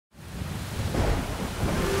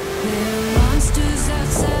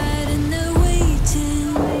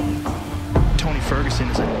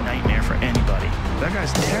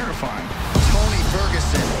guy's terrifying. Tony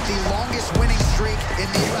Ferguson, the longest winning streak in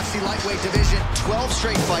the UFC lightweight division, 12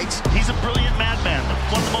 straight fights. He's a brilliant madman,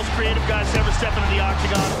 one of the most creative guys to ever step into the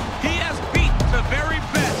octagon. He has beat the very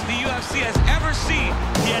best the UFC has ever seen.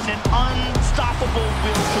 He has an unstoppable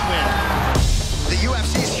will to win. The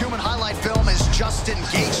UFC's human highlight film is Justin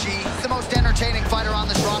Gaethje, the most entertaining fighter on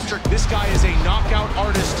this roster. This guy is a knockout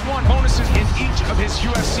artist. Won bonuses in each of his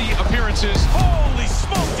UFC appearances. Holy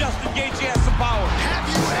smoke, Justin Gaethje has some power. Have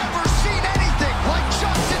you ever seen anything like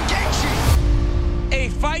Justin Gaethje? A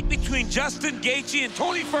fight between Justin Gaethje and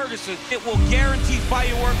Tony Ferguson. It will guarantee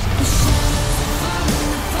fireworks.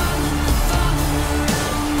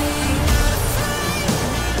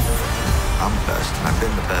 I'm the best, and I've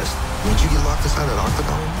been the best. Once you get locked inside that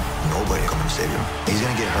octagon, nobody coming to save you. He's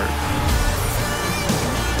gonna get hurt.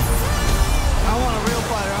 I want a real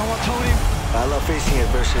fighter. I want Tony. I love facing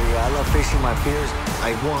adversity. I love facing my fears.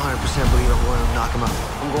 I 100% believe I'm going to knock him out.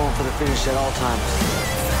 I'm going for the finish at all times.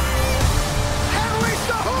 Henry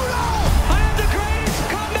Cejudo! I am the greatest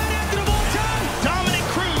combat athlete of all time. Dominic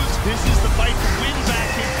Cruz, this is the fight to win back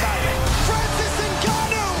his title. Francis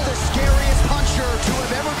Ngannou! The scariest puncher to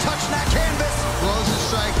have ever touched that canvas. Blows a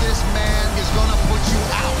strike, this man is gonna put you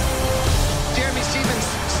out. Jeremy Stevens,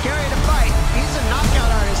 scary to fight. He's a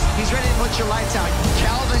knockout artist. He's ready to put your lights out.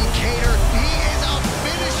 Calvin Kattar, he is a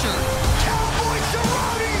finisher. Cowboy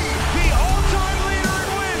Cerrone! The all-time leader in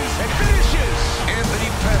wins and finishes. Anthony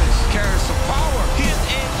Pettis carries some power. He is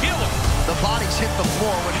a killer. The bodies hit the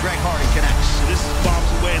floor when Greg Hardy connects. This is bombs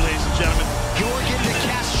away, ladies and gentlemen. Yorgan de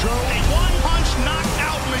Castro. A one-punch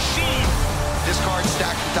knockout machine. This card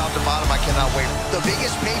stacked from top to bottom. I cannot wait. The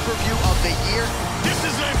biggest pay-per-view of the year. This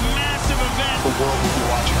is a massive event. The world will be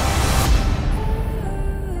watching.